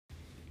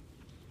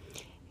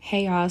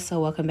Hey y'all, so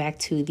welcome back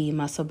to the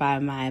Muscle by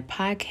My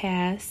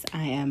podcast.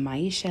 I am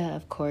Maisha,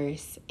 of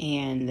course,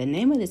 and the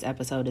name of this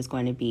episode is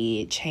going to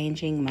be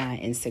changing my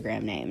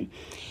Instagram name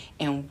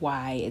and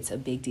why it's a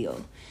big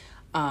deal.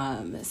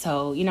 I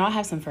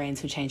have some friends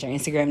who change their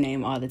Instagram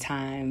name all the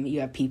time. You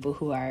have people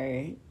who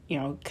are,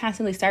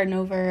 constantly starting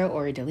over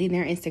or deleting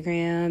their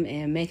Instagram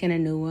and making a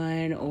new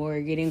one or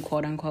getting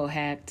quote unquote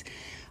hacked,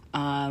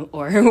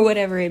 or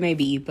whatever it may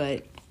be,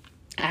 but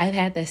I've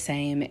had the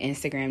same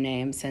Instagram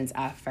name since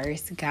I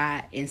first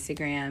got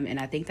Instagram, and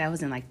I think that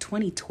was in like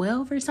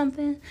 2012 or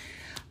something,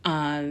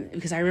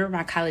 because I remember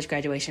my college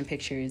graduation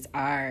pictures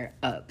are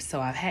up. So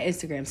I've had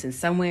Instagram since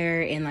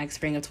somewhere in like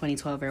spring of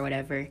 2012 or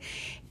whatever,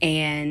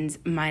 and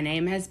my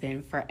name has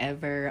been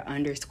forever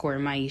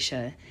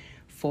 _Maisha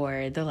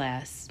for the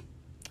last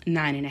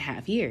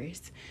 9.5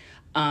 years.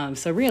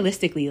 So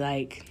realistically,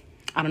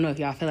 I don't know if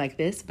y'all feel like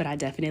this, but I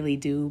definitely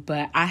do.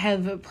 But I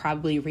have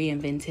probably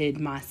reinvented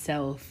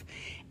myself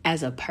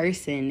as a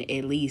person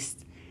at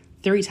least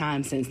 3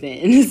 times since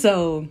then.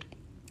 So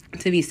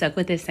to be stuck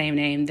with the same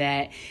name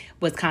that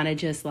was kind of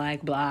just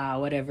like blah,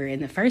 whatever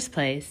in the first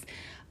place,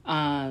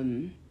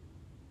 I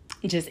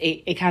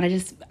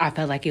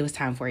felt like it was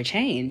time for a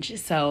change.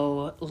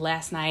 So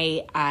last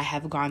night I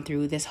have gone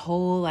through this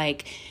whole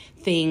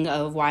thing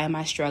of why am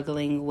I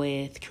struggling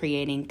with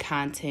creating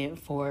content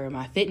for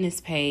my fitness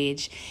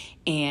page,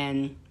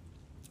 and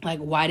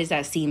why does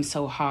that seem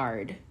so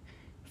hard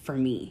for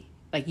me?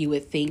 You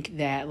would think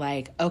that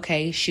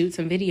okay, shoot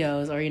some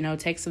videos or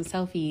take some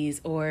selfies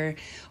or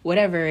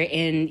whatever,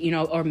 and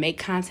or make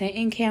content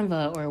in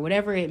Canva or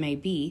whatever it may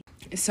be.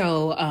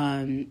 So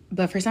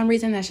but for some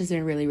reason that's just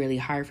been really, really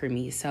hard for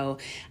me. So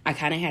I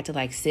kind of had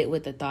to sit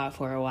with the thought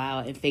for a while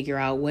and figure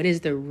out what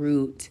is the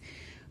root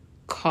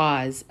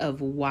cause of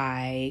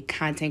why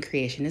content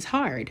creation is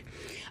hard.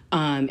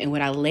 And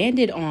what I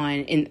landed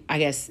on, and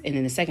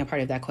then the second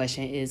part of that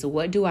question is,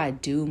 what do I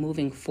do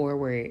moving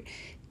forward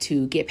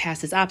to get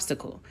past this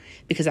obstacle?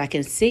 Because I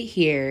can sit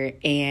here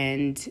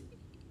and,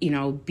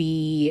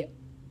 be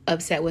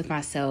upset with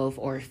myself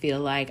or feel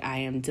like I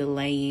am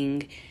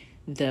delaying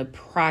the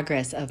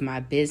progress of my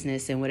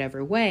business in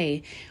whatever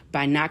way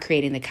by not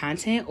creating the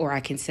content, or I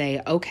can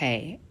say,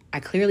 okay, I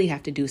clearly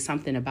have to do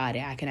something about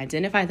it. I can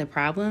identify the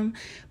problem,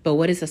 but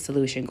what is the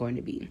solution going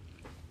to be?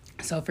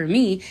 So for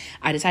me,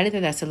 I decided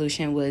that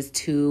solution was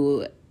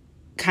to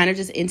kind of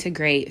just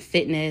integrate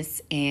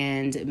fitness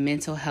and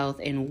mental health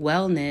and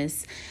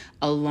wellness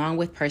along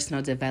with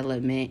personal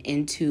development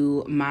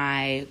into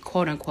my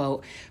quote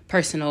unquote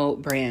personal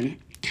brand.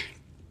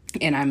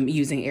 And I'm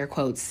using air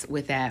quotes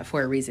with that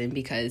for a reason,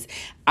 because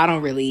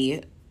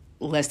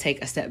let's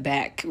take a step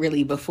back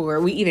really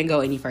before we even go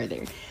any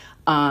further.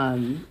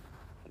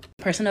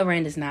 Personal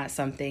brand is not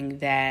something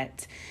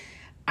that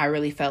I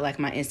really felt like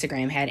my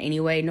Instagram had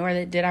anyway, nor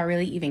did I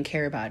really even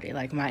care about it.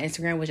 My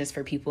Instagram was just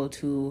for people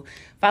to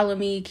follow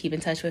me, keep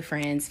in touch with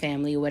friends,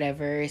 family,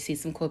 whatever, see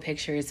some cool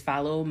pictures,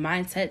 follow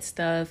mindset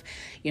stuff.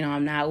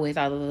 I'm not with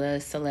all of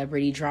the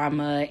celebrity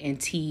drama and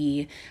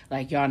tea.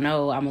 Y'all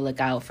know I'm gonna look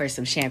out for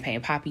some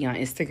champagne poppy on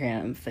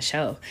Instagram for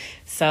sure.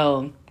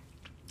 So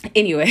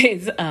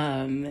anyways,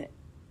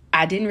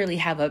 I didn't really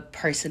have a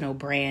personal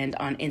brand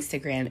on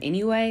Instagram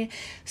anyway.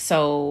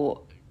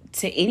 So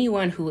to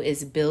anyone who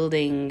is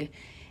building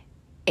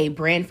a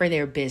brand for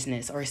their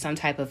business or some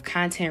type of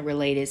content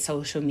related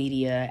social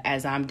media,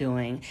 as I'm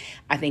doing,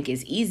 I think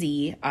is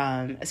easy,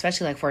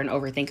 especially for an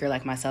overthinker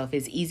like myself,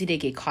 it's easy to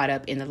get caught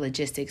up in the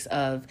logistics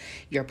of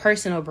your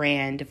personal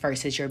brand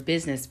versus your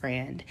business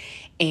brand.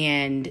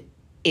 And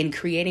in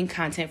creating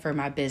content for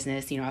my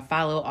business, I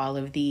follow all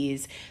of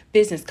these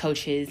business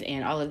coaches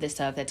and all of this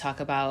stuff that talk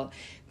about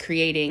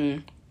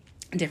creating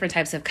different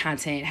types of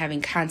content,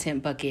 having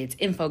content buckets,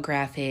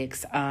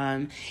 infographics,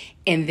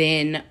 and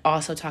then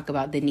also talk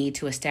about the need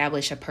to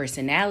establish a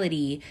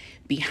personality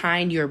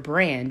behind your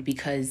brand,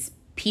 because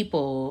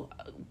people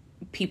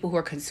who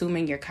are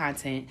consuming your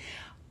content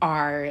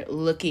are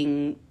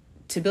looking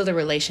to build a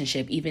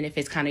relationship, even if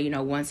it's kind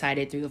of,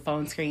 one-sided through the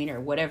phone screen or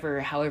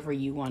whatever, however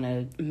you want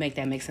to make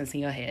that make sense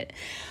in your head.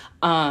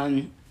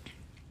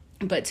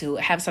 But to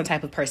have some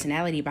type of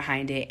personality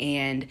behind it.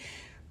 And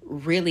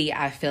really,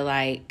 I feel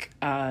like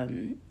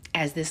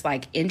as this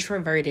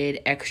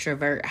introverted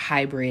extrovert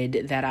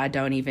hybrid that I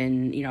don't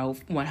even,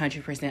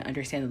 100%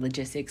 understand the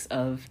logistics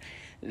of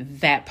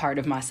that part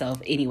of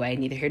myself anyway,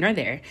 neither here nor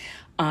there.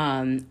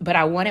 But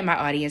I wanted my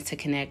audience to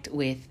connect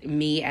with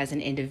me as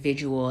an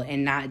individual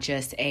and not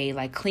just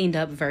a cleaned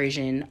up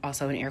version,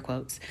 also in air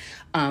quotes,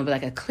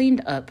 but a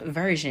cleaned up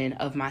version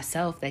of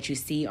myself that you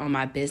see on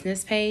my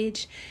business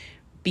page,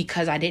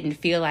 because I didn't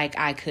feel like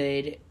I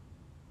could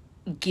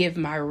give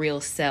my real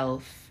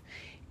self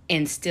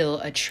and still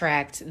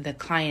attract the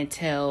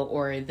clientele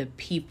or the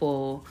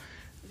people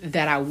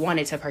that I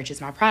wanted to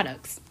purchase my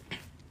products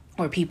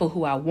or people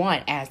who I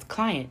want as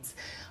clients.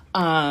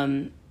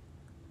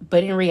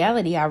 But in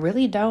reality, I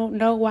really don't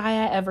know why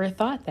I ever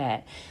thought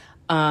that.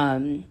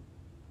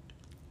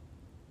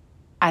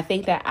 I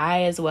think that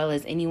I, as well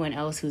as anyone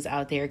else who's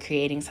out there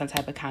creating some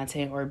type of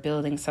content or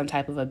building some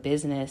type of a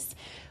business,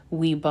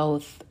 we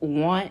both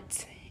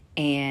want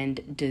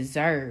and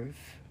deserve,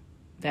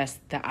 that's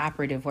the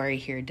operative word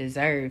here,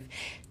 deserve,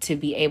 to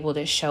be able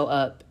to show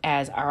up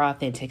as our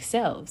authentic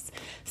selves.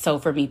 So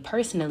for me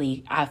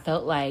personally, I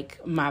felt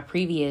like my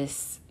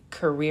previous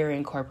career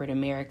in corporate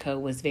America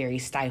was very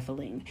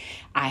stifling.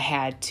 I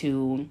had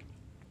to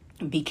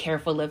be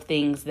careful of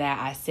things that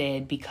I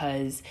said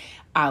because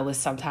I was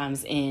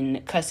sometimes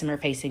in customer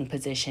facing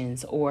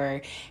positions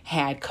or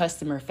had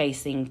customer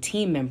facing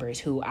team members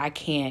who I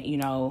can't,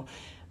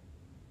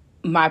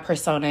 my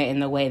persona in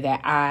the way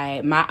that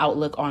my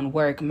outlook on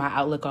work, my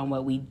outlook on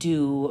what we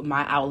do,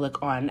 my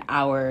outlook on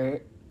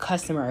our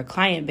customer or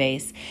client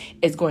base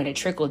is going to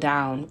trickle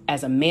down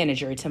as a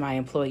manager to my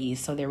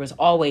employees. So there was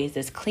always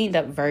this cleaned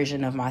up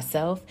version of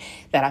myself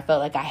that I felt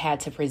like I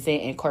had to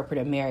present in corporate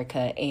America,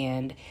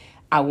 and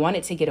I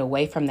wanted to get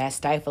away from that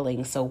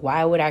stifling. So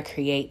why would I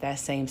create that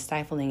same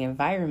stifling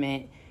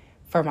environment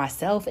for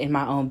myself in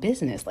my own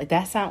business? Like,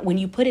 when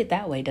you put it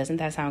that way, doesn't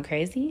that sound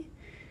crazy?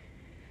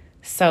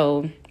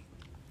 So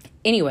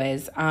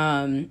anyways,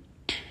 I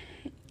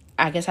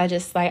guess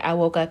I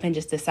woke up and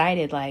just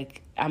decided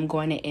I'm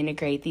going to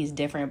integrate these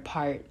different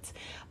parts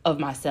of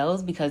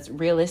myself, because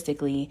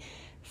realistically,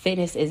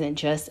 fitness isn't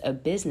just a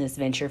business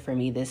venture for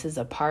me. This is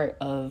a part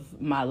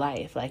of my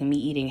life. Like, me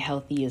eating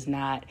healthy is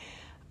not,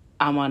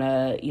 I'm on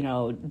a,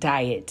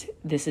 diet.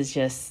 This is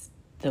just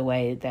the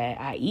way that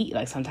I eat.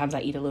 Like, sometimes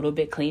I eat a little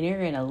bit cleaner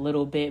and a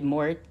little bit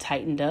more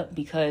tightened up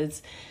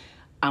because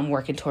I'm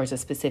working towards a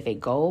specific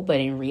goal. But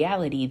in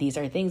reality, these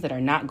are things that are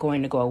not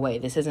going to go away.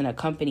 This isn't a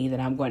company that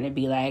I'm going to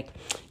be like,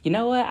 you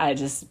know what, I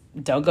just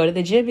don't go to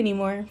the gym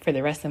anymore for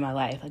the rest of my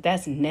life. Like,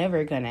 that's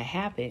never going to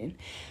happen.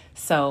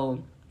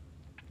 So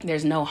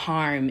there's no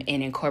harm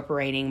in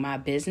incorporating my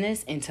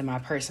business into my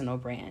personal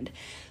brand.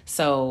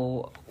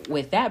 So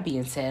with that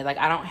being said,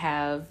 I don't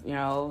have,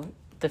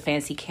 the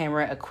fancy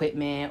camera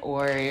equipment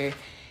or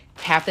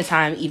half the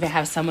time even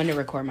have someone to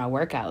record my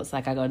workouts. I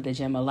go to the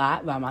gym a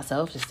lot by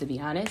myself, just to be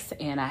honest.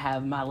 And I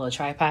have my little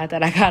tripod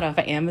that I got off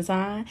of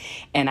Amazon,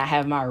 and I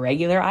have my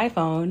regular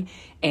iPhone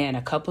and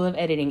a couple of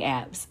editing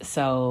apps.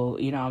 So,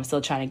 I'm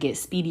still trying to get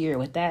speedier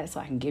with that so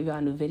I can give y'all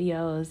new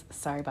videos.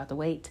 Sorry about the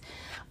wait.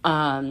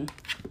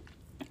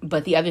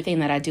 But the other thing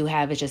that I do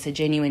have is just a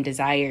genuine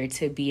desire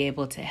to be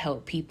able to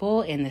help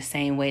people in the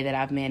same way that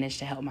I've managed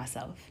to help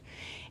myself.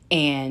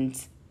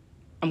 And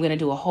I'm going to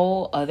do a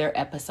whole other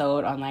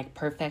episode on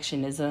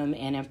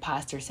perfectionism and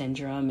imposter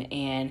syndrome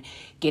and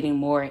getting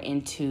more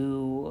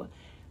into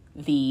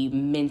the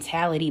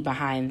mentality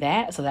behind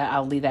that, so that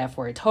I'll leave that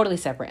for a totally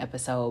separate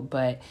episode.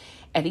 But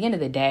at the end of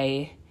the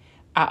day,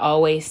 I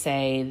always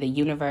say the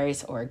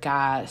universe or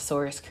God,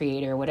 source,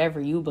 creator,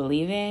 whatever you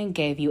believe in,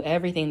 gave you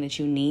everything that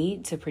you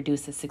need to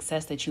produce the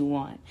success that you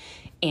want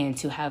and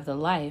to have the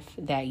life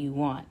that you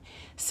want.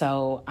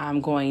 So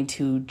I'm going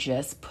to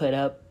just put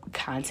up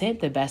content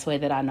the best way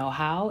that I know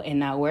how and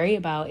not worry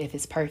about if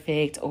it's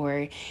perfect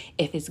or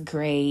if it's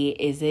great.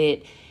 Is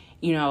it,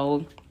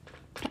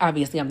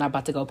 obviously I'm not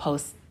about to go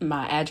post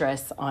my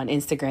address on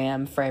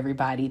Instagram for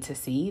everybody to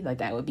see.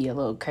 That would be a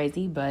little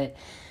crazy, but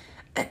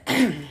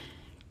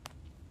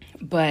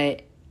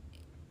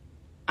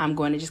I'm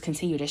going to just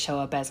continue to show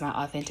up as my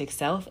authentic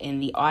self,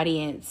 and the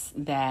audience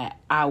that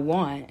I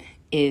want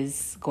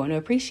is going to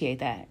appreciate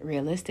that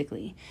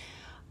realistically.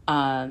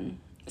 So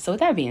with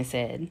that being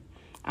said,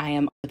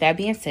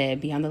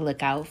 be on the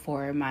lookout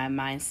for my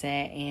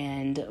mindset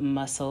and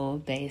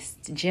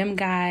muscle-based gym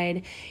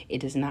guide. It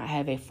does not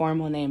have a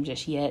formal name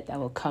just yet. That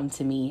will come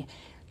to me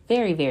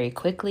very, very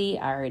quickly.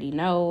 I already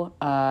know,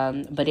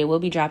 but it will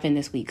be dropping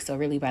this week. So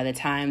really, by the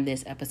time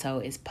this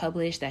episode is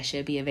published, that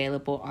should be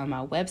available on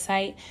my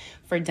website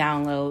for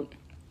download.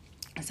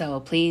 So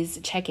please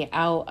check it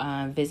out.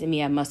 Visit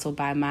me at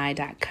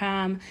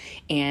musclebymai.com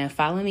and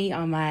follow me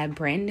on my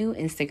brand new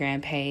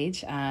Instagram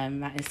page.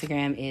 My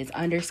Instagram is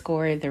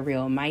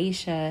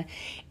 _TheRealMaisha,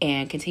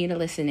 and continue to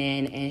listen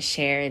in and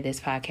share this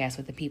podcast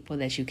with the people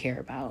that you care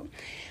about.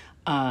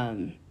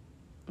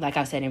 Like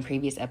I've said in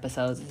previous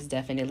episodes, this is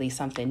definitely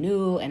something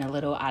new and a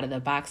little out of the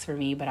box for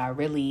me, but I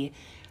really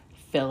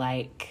feel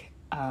like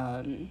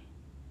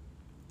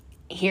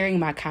hearing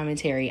my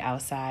commentary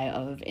outside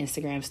of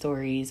Instagram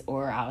stories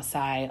or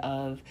outside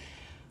of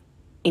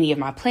any of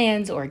my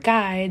plans or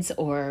guides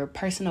or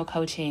personal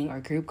coaching or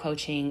group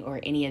coaching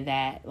or any of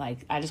that,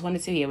 I just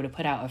wanted to be able to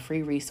put out a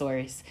free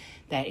resource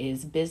that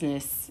is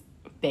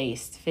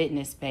business-based,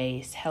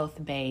 fitness-based,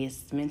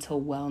 health-based,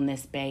 mental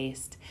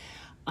wellness-based,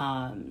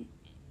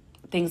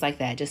 things like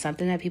that. Just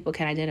something that people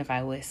can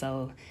identify with.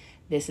 So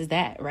this is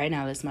that. Right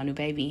now, this is my new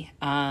baby.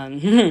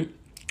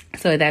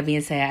 So with that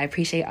being said, I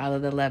appreciate all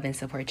of the love and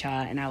support,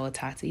 y'all, and I will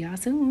talk to y'all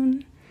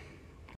soon.